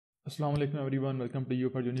अस्सलाम वालेकुम everyone, welcome to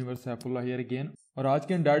U4Universe Saifullah here again. और आज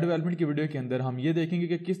के एंड्रॉइड डेवलपमेंट की वीडियो के अंदर हम ये देखेंगे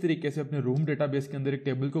कि किस तरीके से अपने रूम डेटाबेस के अंदर एक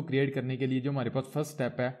टेबल को क्रिएट करने के लिए जो हमारे पास फर्स्ट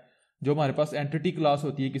स्टेप है, जो हमारे पास एंटिटी क्लास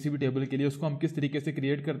होती है किसी भी टेबल के लिए, उसको हम किस तरीके से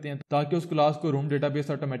क्रिएट करते हैं ताकि उस क्लास को room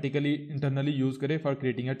database automatically internally use करे for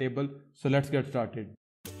creating a table. So let's get started.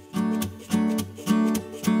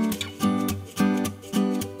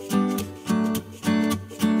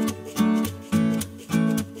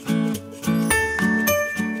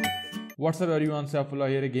 WhatsApp everyone, Saifullah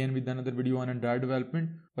here again with another video on Android development.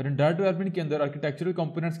 और एंड्रॉइड डेवलपमेंट के अंदर आर्किटेक्चरल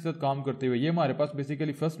कंपोनेंट्स के साथ काम करते हुए ये हमारे पास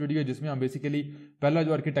बेसिकली फर्स्ट वीडियो है जिसमें हम बेसिकली पहला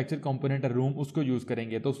जो आर्किटेक्चर कंपोनेंट है रूम उसको यूज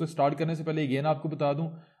करेंगे। तो उसको स्टार्ट करने से पहले अगेन आपको बता दूं,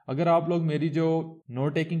 अगर आप लोग मेरी जो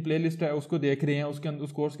नोट टेकिंग प्लेलिस्ट है उसको देख रहे हैं, उसके अंदर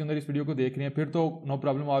उस कोर्स के अंदर इस वीडियो को देख रहे हैं, फिर तो नो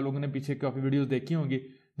प्रॉब्लम, आप लोगों ने पीछे काफी वीडियोस देखी होंगी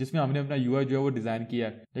जिसमें हमने अपना यूआई जो है वो डिजाइन किया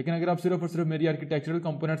है। लेकिन अगर आप सिर्फ और सिर्फ मेरी आर्किटेक्चरल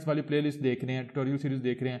कंपोनेंट्स वाली प्लेलिस्ट देख रहे हैं, ट्यूटोरियल सीरीज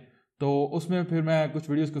देख रहे हैं, तो उसमें फिर मैं कुछ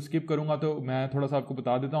वीडियोस को स्किप करूंगा। तो मैं थोड़ा सा आपको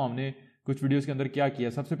बता देता हूं हमने कुछ वीडियोस के अंदर क्या किया।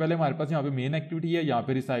 सबसे पहले हमारे पास यहाँ पे मेन एक्टिविटी है, यहाँ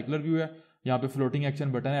पे रिसाइकलर व्यू है, यहाँ पे फ्लोटिंग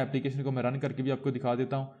एक्शन बटन है। एप्लीकेशन को मैं रन करके भी आपको दिखा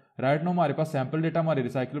देता हूँ। राइट नाउ हमारे पास सैंपल डेटा हमारे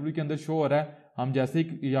रिसाइकलर व्यू के अंदर शो हो रहा है। हम जैसे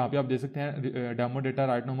ही यहाँ पे आप देख सकते हैं डेमो डेटा,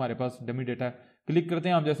 राइट नाउ हमारे पास डमी डेटा है। क्लिक करते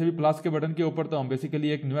हैं हम जैसे भी प्लस के बटन के ऊपर, तो हम बेसिकली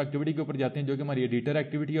एक न्यू एक्टिविटी के ऊपर जाते हैं जो कि हमारी एडिटर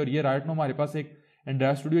एक्टिविटी है। और ये राइट नाउ हमारे पास एक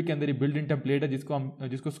एंड्रॉइड स्टूडियो के अंदर बिल्ड इन टेम्पलेट है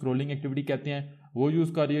जिसको स्क्रोलिंग एक्टिविटी कहते हैं, वो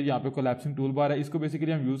यूज कर रही है। यहाँ पे कोलैप्सिंग टूल बार है, इसको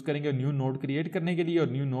बेसिकली हम यूज करेंगे न्यू नोड क्रिएट करने के लिए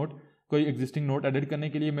और न्यू नोड कोई एग्जिस्टिंग नोड एडिट करने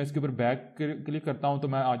के लिए। मैं इसके ऊपर बैक क्लिक करता हूँ तो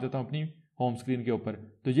मैं आ जाता हूँ अपनी होम स्क्रीन के ऊपर।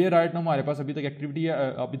 तो ये राइट नाउ हमारे पास अभी तक एक्टिविटी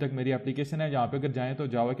है, अभी तक मेरी एप्लीकेशन है। यहाँ पे अगर जाएं तो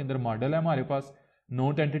जावा के अंदर मॉडल है हमारे पास,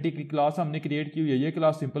 नोट एंटिटी की क्लास हमने क्रिएट की हुई है। ये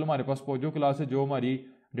क्लास सिंपल हमारे पास पोजो क्लास है जो हमारी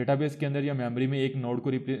डेटाबेस के अंदर या मेमोरी में एक नोड को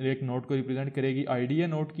रिप्रेजेंट करेगी। आईडी है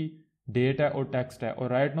नोड की, डेट है और टेक्स्ट है। और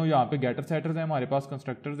राइट नो यहाँ पे गेटर सेटर्स हैं हमारे पास,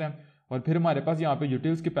 कंस्ट्रक्टर्स हैं। और फिर हमारे पास यहाँ पे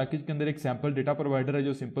यूटिल्स के पैकेज के अंदर एक सैंपल डेटा प्रोवाइडर है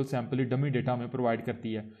जो सिंपल सैंपल डमी डेटा हमें प्रोवाइड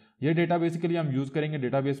करती है। ये डेटा बेसिकली हम यूज करेंगे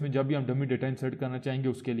डेटाबेस में जब भी हम डमी डेटा इंसर्ट करना चाहेंगे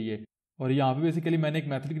उसके लिए। और यहाँ पे बेसिकली मैंने एक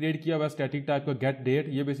मेथड क्रिएट किया हुआ है स्टैटिक टाइप का गेट डेट।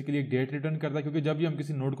 ये बेसिकली एक डेट रिटर्न करता है क्योंकि जब भी हम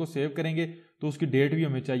किसी नोड को सेव करेंगे तो उसकी डेट भी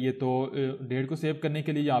हमें चाहिए। तो डेट को सेव करने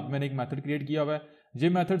के लिए यहाँ पे मैंने एक मेथड क्रिएट किया हुआ है। ये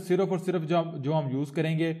मेथड सिर्फ और सिर्फ जो हम यूज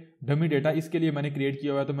करेंगे डमी डेटा, इसके लिए मैंने क्रिएट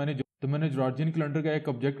किया हुआ है। तो मैंने जॉर्जियन कैलेंडर का एक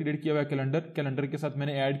ऑब्जेक्ट क्रिएट किया हुआ है कैलेंडर के साथ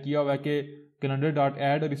मैंने ऐड किया हुआ है कि कैलेंडर डॉट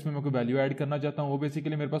ऐड, और इसमें मैं कोई वैल्यू ऐड करना चाहता हूँ। वो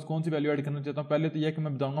बेसिकली मेरे पास कौन सी वैल्यू ऐड करना चाहता हूँ, पहले तो यह कि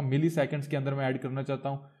मैं बताऊंगा मिली सेकंड्स के अंदर मैं ऐड करना चाहता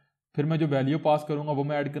हूँ। फिर मैं जो वैल्यू पास करूंगा वो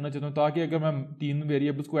मैं ऐड करना चाहता हूँ, ताकि अगर मैं 3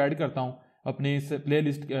 वेरिएबल्स को ऐड करता हूँ अपनी प्ले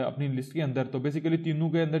लिस्ट अपनी लिस्ट के अंदर, तो बेसिकली तीनों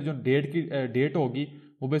के अंदर जो डेट होगी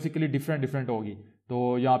वो बेसिकली डिफरेंट होगी।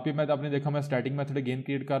 तो यहाँ पे मैं आपने देखा मैं स्टैटिक मेथड अगेन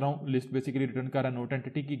क्रिएट कर रहा हूँ। लिस्ट बेसिकली रिटर्न कर रहा है नोट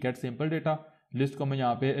एंटिटी की गेट सिंपल डेटा। लिस्ट को मैं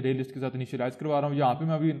यहाँ पे रे लिस्ट के साथ इनिशियलाइज करवा रहा हूँ। यहाँ पे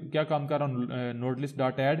मैं अभी क्या काम कर रहा हूँ, नोट लिस्ट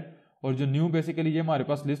डॉट ऐड। और जो न्यू बेसिकली ये हमारे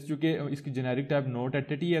पास लिस्ट चूंकि इसकी जेनेरिक टाइप नोट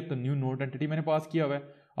एंटिटी है, तो न्यू नोट एंटिटी मैंने पास किया हुआ है।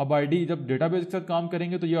 अब आईडी जब डेटाबेस के साथ काम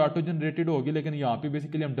करेंगे तो ये ऑटो जनरेटेड होगी, लेकिन यहाँ पे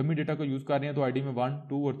बेसिकली हम डमी डेटा को यूज कर रहे हैं तो आईडी में 1,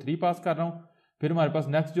 2 और 3 पास कर रहा हूँ। फिर हमारे पास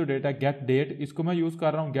नेक्स्ट जो डेटा है गेट डेट, इसको मैं यूज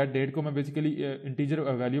कर रहा हूँ। गेट डेट को मैं बेसिकली इंटीजर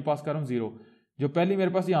वैल्यू पास कर रहा हूँ 0। जो पहले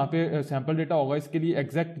मेरे पास यहाँ पे सैंपल डेटा होगा इसके लिए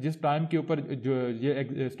एग्जैक्ट जिस टाइम के ऊपर जो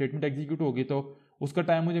ये स्टेटमेंट एग्जीक्यूट होगी तो उसका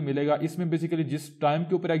टाइम मुझे मिलेगा। इसमें बेसिकली जिस टाइम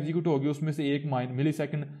के ऊपर एग्जीक्यूट होगी उसमें से 1 मिली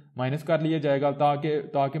सेकेंड माइनस कर लिया जाएगा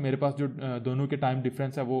ताकि मेरे पास जो दोनों के टाइम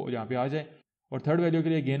डिफरेंस है वो यहाँ पे आ जाए। और थर्ड वैल्यू के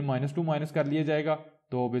लिए अगेन -2 माइनस कर लिया जाएगा।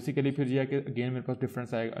 तो बेसिकली फिर यह कि अगेन मेरे पास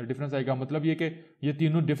डिफरेंस आएगा मतलब ये कि ये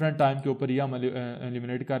तीनों डिफरेंट टाइम के ऊपर ही हम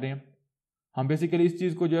एलिमिनेट कर रहे हैं। हम बेसिकली इस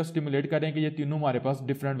चीज़ को जो है स्टिमुलेट कर रहे हैं कि ये तीनों हमारे पास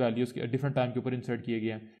डिफरेंट वैल्यूज डिफरेंट टाइम के ऊपर इंसर्ट किए गए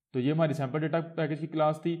हैं। तो ये हमारी सैंपल डेटा पैकेज की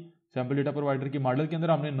क्लास थी। सैंपल डेटा प्रोवाइडर की मॉडल के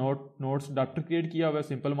अंदर हमने नोट्स डॉक्टर क्रिएट किया हुआ है।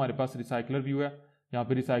 सिंपल हमारे पास रिसाइकलर व्यू है, यहाँ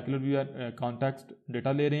पे रिसाइकलर व्यू है, कॉन्टेक्स्ट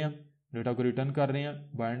डेटा ले रहे हैं, डेटा को रिटर्न कर रहे हैं,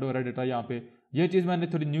 बाइंड हो रहा है डेटा यहाँ पे। ये चीज़ मैंने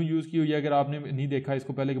थोड़ी न्यू यूज़ की हुई है, अगर आपने नहीं देखा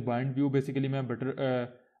इसको पहले, बाइंड व्यू बेसिकली मैं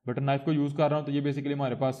बटन नाइफ को यूज़ कर रहा हूँ। तो ये बेसिकली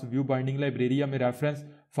हमारे पास व्यू बाइंडिंग लाइब्रेरी है, मैं reference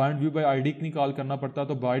find view bye ID निकाल करना पड़ता,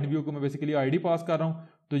 तो बाइंड व्यू को मैं बेसिकली आईडी पास कर रहा हूँ।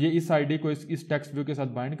 तो ये इस आईडी को इस टेक्स्ट व्यू के साथ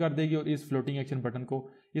बाइंड कर देगी और इस फ्लोटिंग एक्शन बटन को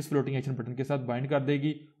इस फ्लोटिंग एक्शन बटन के साथ बाइंड कर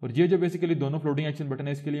देगी। और ये जो बेसिकली दोनों फ्लोटिंग एक्शन बटन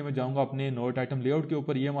है इसके लिए मैं जाऊँगा अपने नोट आइटम लेआउट के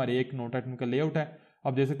ऊपर। ये हमारे एक नोट आइटम का लेआउट है,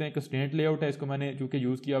 आप देख सकते हैं कंस्ट्रेंट लेआउट है। इसको मैंने चूंकि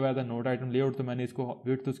यूज़ किया हुआ था नोट आइटम लेआउट, तो मैंने इसको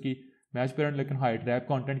विड्थ उसकी मैच पेरेंट लेकिन हाइट रैप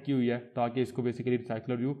कंटेंट की हुई है ताकि इसको बेसिकली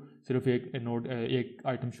रिसाइकलर व्यू सिर्फ एक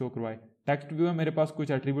आइटम शो करवाए। टेक्स्ट व्यू है मेरे पास,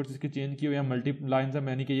 कुछ एट्रीब्यूट्स इसके चेंज किए हुए हैं, मल्टी लाइन्स है,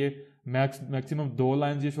 मैंने कि ये मैक्सिमम 2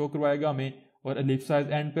 लाइन्स ये शो करवाएगा हमें। और एलिप्स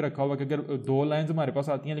साइज एंड पे रखा हुआ कि अगर 2 लाइन्स हमारे पास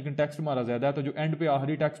आती हैं लेकिन टेक्स्ट हमारा ज्यादा है तो जो एंड पे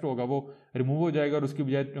आखिरी टेक्स्ट होगा वो रिमूव हो जाएगा और उसकी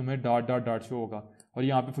बजाय हमें डॉट शो होगा। और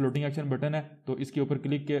यहाँ पे फ्लोटिंग एक्शन बटन है, तो इसके ऊपर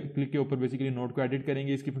क्लिक के ऊपर बेसिकली नोट को एडिट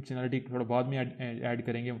करेंगे, इसकी फंक्शनलिटी थोड़ा बाद में ऐड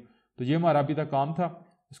करेंगे। तो ये हमारा अभी तक काम था।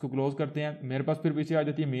 इसको क्लोज करते हैं। मेरे पास फिर पीछे आ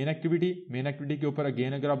जाती है मेन एक्टिविटी के ऊपर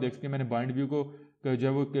अगेन अगर आप देख सकते हैं मैंने बाइंड व्यू को जो है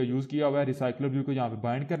वो यूज़ किया हुआ है रिसाइकलर व्यू को यहाँ पे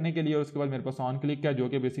बाइंड करने के लिए, और उसके बाद मेरे पास ऑन क्लिक है जो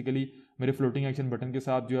कि बेसिकली मेरे फ्लोटिंग एक्शन बटन के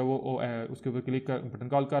साथ जो है वो उसके ऊपर बटन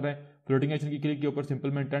कॉल कर रहे हैं। फ्लोटिंग एक्शन की क्लिक के ऊपर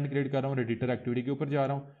सिंपल मैं इंटेंट क्रिएट कर रहा हूँ, एडिटर एक्टिविटी के ऊपर जा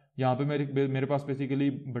रहा हूँ। यहाँ पे मेरे पास बेसिकली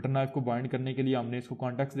बटन नाइफ को बाइंड करने के लिए हमने इसको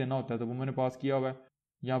कॉन्टेक्स्ट देना होता है, तो वो मैंने पास किया हुआ है।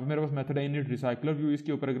 यहाँ पे मेरे पास मेथड है इनिट रिसाइकलर व्यू,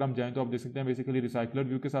 इसके ऊपर अगर हम जाएं तो आप देख सकते हैं बेसिकली रिसाइकलर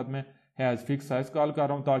व्यू के साथ मैं हैज़ फिक्स साइज कॉल कर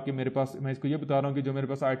रहा हूँ, ताकि मेरे पास मैं इसको ये बता रहा हूँ कि जो मेरे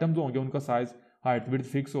पास आइटम्स होंगे उनका साइज हाइट विड्थ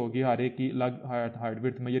फिक्स होगी, हर एक की अलग हाइट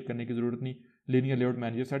विड्थ मेजर करने की जरूरत नहीं। लीनियर लेआउट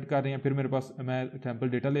मैनेजर सेट कर रहे हैं, फिर मेरे पास मैं सैम्पल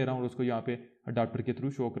डेटा ले रहा हूँ और उसको यहाँ पे अडाप्टर के थ्रू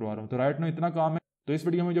शो करवा रहा हूँ। तो राइट नो इतना काम है। तो इस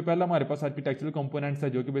वीडियो में जो पहला हमारे पास आर्किटेक्चरल कंपोनेंट्स है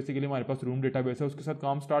जो कि बेसिकली हमारे पास रूम डेटाबेस है, उसके साथ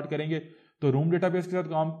काम स्टार्ट करेंगे। तो रूम डेटाबेस के साथ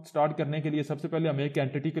काम स्टार्ट करने के लिए सबसे पहले हमें एक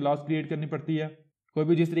एंटिटी क्लास क्रिएट करनी पड़ती है। कोई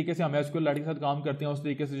भी जिस तरीके से हम SQLite के साथ काम करते हैं उस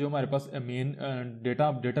तरीके से जो हमारे पास मेन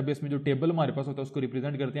डेटाबेस में जो टेबल हमारे पास होता है उसको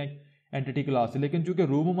रिप्रेजेंट करते हैं एंटिटी क्लास से। लेकिन चूंकि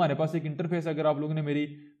रूम हमारे पास एक इंटरफेस, अगर आप लोगों ने मेरी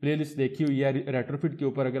प्लेलिस्ट देखी हुई है रेट्रोफिट के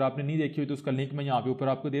ऊपर, अगर आपने नहीं देखी हुई तो उसका लिंक मैं यहाँ पे ऊपर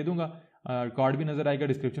आपको दे दूंगा, कार्ड भी नजर आएगा,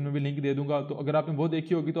 डिस्क्रिप्शन में भी लिंक दे दूंगा। तो अगर आपने वो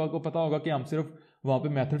देखी होगी तो आपको पता होगा कि हम सिर्फ वहाँ पे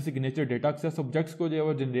method signature data access objects को जो है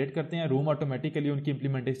वो जनरेट करते हैं, रूम ऑटोमेटिकली उनकी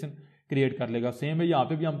इंप्लीमेंटेशन क्रिएट कर लेगा। सेम है यहाँ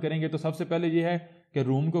पे भी हम करेंगे। तो सबसे पहले ये है कि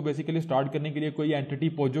रूम को बेसिकली स्टार्ट करने के लिए कोई एंटिटी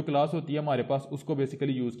पोजो क्लास होती है हमारे पास, उसको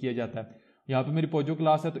बेसिकली यूज़ किया जाता है। यहाँ पे मेरी पोजो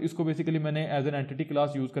क्लास है तो इसको बेसिकली मैंने as an entity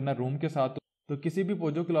class use करना है रूम के साथ। तो किसी भी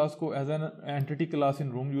पोजो क्लास को as an entity class in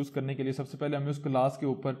room use करने के लिए सबसे पहले हमें उस क्लास के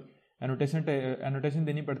ऊपर एनोटेशन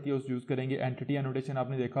देनी पड़ती है, उस यूज़ करेंगे एंटिटी एनोटेशन।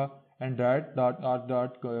 आपने देखा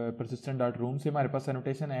android.art.persistent.room से हमारे पास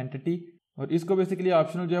एनोटेशन एंटिटी, और इसको बेसिकली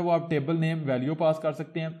ऑप्शनल जो है वो आप टेबल नेम वैल्यू पास कर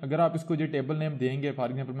सकते हैं। अगर आप इसको जो टेबल नेम देंगे, फॉर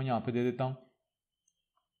एग्जाम्पल मैं यहाँ पे दे देता हूँ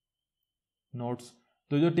नोट्स,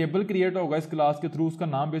 तो जो टेबल क्रिएट होगा इस क्लास के थ्रू उसका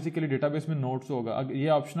नाम बेसिकली डेटाबेस में नोट्स होगा। ये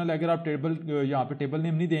ऑप्शनल है। अगर आप टेबल यहाँ पे टेबल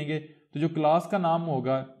नेम नहीं देंगे तो जो क्लास का नाम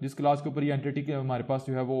होगा जिस क्लास के ऊपर ये एंटिटी के हमारे पास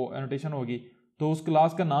जो है वो एनोटेशन होगी, तो उस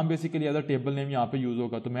क्लास का नाम basically as a table name यहाँ पे यूज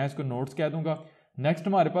होगा। तो मैं इसको नोट्स कह दूंगा। नेक्स्ट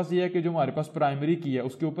हमारे पास ये है कि जो हमारे पास प्राइमरी की है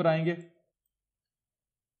उसके ऊपर आएंगे,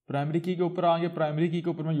 प्राइमरी की के ऊपर आएंगे। प्राइमरी की के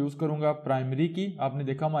ऊपर मैं यूज करूंगा प्राइमरी की, आपने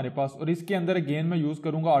देखा हमारे पास, और इसके अंदर अगेन मैं यूज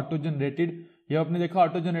करूंगा ऑटो जनरेटेड। ये आपने देखा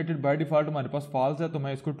ऑटो जनरेटेड बाय डिफॉल्ट हमारे पास फॉल्स है, तो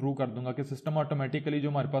मैं इसको ट्रू कर दूंगा कि सिस्टम ऑटोमेटिकली जो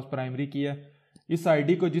हमारे पास प्राइमरी की है इस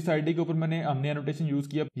आईडी को, जिस आईडी के ऊपर हमने एनोटेशन यूज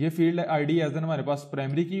किया, ये फील्ड आईडी एज एन हमारे पास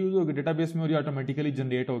प्राइमरी की यूज होगी डेटाबेस में और ये ऑटोमेटिकली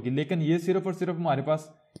जनरेट होगी। लेकिन ये सिर्फ और सिर्फ हमारे पास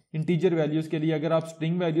इंटीजर वैल्यूज के लिए। अगर आप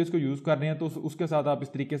स्ट्रिंग वैल्यूज को यूज कर रहे हैं तो उसके साथ आप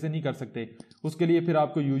इस तरीके से नहीं कर सकते। उसके लिए फिर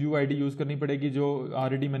आपको UUID यूज करनी पड़ेगी, जो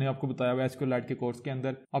ऑलरेडी मैंने आपको बताया हुआ है SQLite के कोर्स के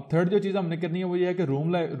अंदर। अब थर्ड जो चीज हमने करनी है वो ये है कि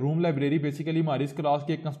रूम लाइब्रेरी बेसिकली हमारी इस क्लास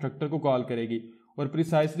के एक कंस्ट्रक्टर को कॉल करेगी, और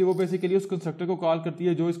प्रिसाइसली वो बेसिकली उस कंस्ट्रक्टर को कॉल करती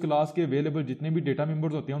है जो इस क्लास के अवेलेबल जितने भी डेटा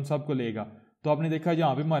मेंबर्स होते हैं उन सबको लेगा। तो आपने देखा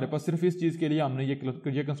यहाँ पे हमारे पास सिर्फ इस चीज के लिए हमने ये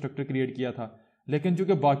कंस्ट्रक्टर क्रिएट किया था। लेकिन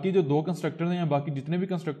चूंकि बाकी जो दो कंस्ट्रक्टर हैं, बाकी जितने भी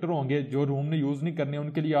कंस्ट्रक्टर होंगे जो रूम ने यूज नहीं करने,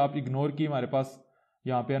 उनके लिए आप इग्नोर की हमारे पास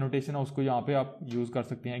यहाँ पे एनोटेशन है उसको यहाँ पे आप यूज कर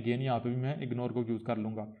सकते हैं। अगेन यहाँ पे भी मैं इग्नोर को यूज कर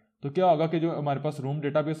लूंगा। तो क्या होगा कि जो हमारे पास रूम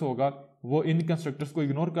डेटाबेस होगा वो इन कंस्ट्रक्टर्स को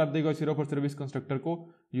इग्नोर कर देगा, सिर्फ और सिर्फ इस कंस्ट्रक्टर को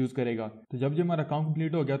यूज करेगा। तो जब ये हमारा काम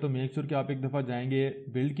कंप्लीट हो गया तो मेक श्योर कि आप एक दफ़ा जाएंगे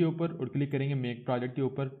बिल्ड के ऊपर और क्लिक करेंगे मेक प्रोजेक्ट के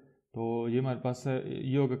ऊपर। तो ये हमारे पास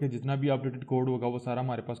ये होगा कि जितना भी अपडेटेड कोड होगा वो सारा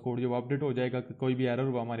हमारे पास कोड जो अपडेट हो जाएगा। कोई भी एरर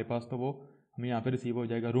हुआ हमारे पास तो वो हमें यहाँ पे रिसीव हो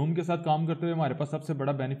जाएगा। रूम के साथ काम करते हुए हमारे पास सबसे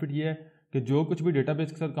बड़ा बेनिफिट ये है कि जो कुछ भी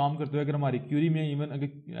डेटाबेस के साथ काम करते हुए अगर हमारी क्यूरी में, इवन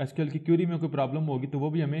अगर SQL की क्यूरी में कोई प्रॉब्लम होगी तो वो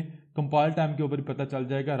भी हमें कंपाइल टाइम के ऊपर पता चल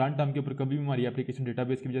जाएगा। रन टाइम के ऊपर कभी भी हमारी एप्लीकेशन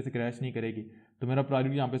डेटाबेस की वजह से क्रैश नहीं करेगी। तो मेरा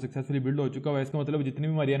प्रोजेक्ट यहाँ पे सक्सेसफुली बिल्ड हो चुका है। इसका मतलब जितनी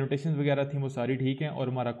भी हमारी एनोटेशन वगैरह थी वो सारी ठीक है और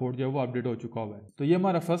हमारा कोड जो है वो अपडेट हो चुका हुआ है। तो ये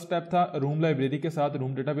हमारा फर्स्ट स्टेप था रूम लाइब्रेरी के साथ,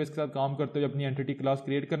 रूम डेटाबेस के साथ काम करते हुए अपनी एंटिटी क्लास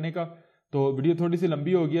क्रिएट करने का। तो वीडियो थोड़ी सी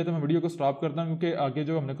लंबी हो गई है तो मैं वीडियो को स्टॉप करता हूँ, क्योंकि आगे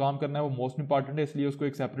जो हमने काम करना है वो मोस्ट इंपॉर्टेंट है, इसलिए उसको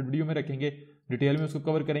एक सेपरेट वीडियो में रखेंगे, डिटेल में उसको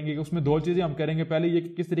कवर करेंगे। कि उसमें दो चीज़ें हम करेंगे। पहले ये कि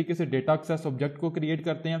किस तरीके से डेटा एक्सेस ऑब्जेक्ट को क्रिएट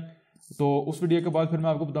करते हैं, तो उस वीडियो के बाद फिर मैं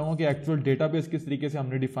आपको बताऊंगा कि एक्चुअल डेटाबेस किस तरीके से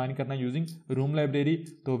हमने डिफाइन करना है यूजिंग रूम लाइब्रेरी।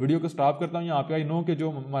 तो वीडियो को स्टॉप करता हूँ यहाँ पे। आई नो कि जो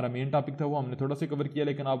हमारा मेन टॉपिक था वो हमने थोड़ा सा कवर किया,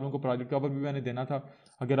 लेकिन आप लोगों को प्रोजेक्ट कवर भी मैंने देना था।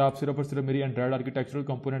 अगर आप सिर्फ और सिर्फ मेरी एंड्रॉइड आर्किटेक्चरल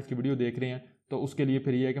कंपोनेंट्स की वीडियो देख रहे हैं तो उसके लिए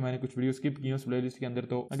फिर ये है कि मैंने कुछ वीडियो स्किप की है उस प्लेलिस्ट के अंदर।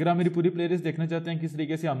 तो अगर आप मेरी पूरी प्लेलिस्ट देखना चाहते हैं किस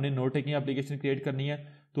तरीके से हमने नोट टेकिंग एप्लीकेशन क्रिएट करनी है,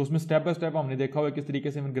 तो उसमें स्टेप बाय स्टेप हमने देखा हुआ है किस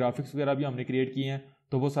तरीके से हमने ग्राफिक्स वगैरह भी हमने क्रिएट किए हैं।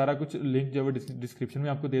 तो वो सारा कुछ लिंक जो है डिस्क्रिप्शन में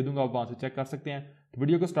आपको दे दूंगा, आप वहाँ से चेक कर सकते हैं। तो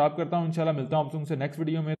वीडियो को स्टॉप करता हूँ, इंशाल्लाह मिलता हूँ आप तुमसे नेक्स्ट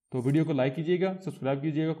वीडियो में। तो वीडियो को लाइक कीजिएगा, सब्सक्राइब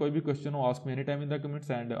कीजिएगा, कोई भी क्वेश्चन हो ask me any time in the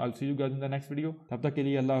comments and I will see you guys in the next video. तब तक के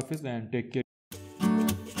लिए अल्लाह हाफिज़ एंड टेक केयर।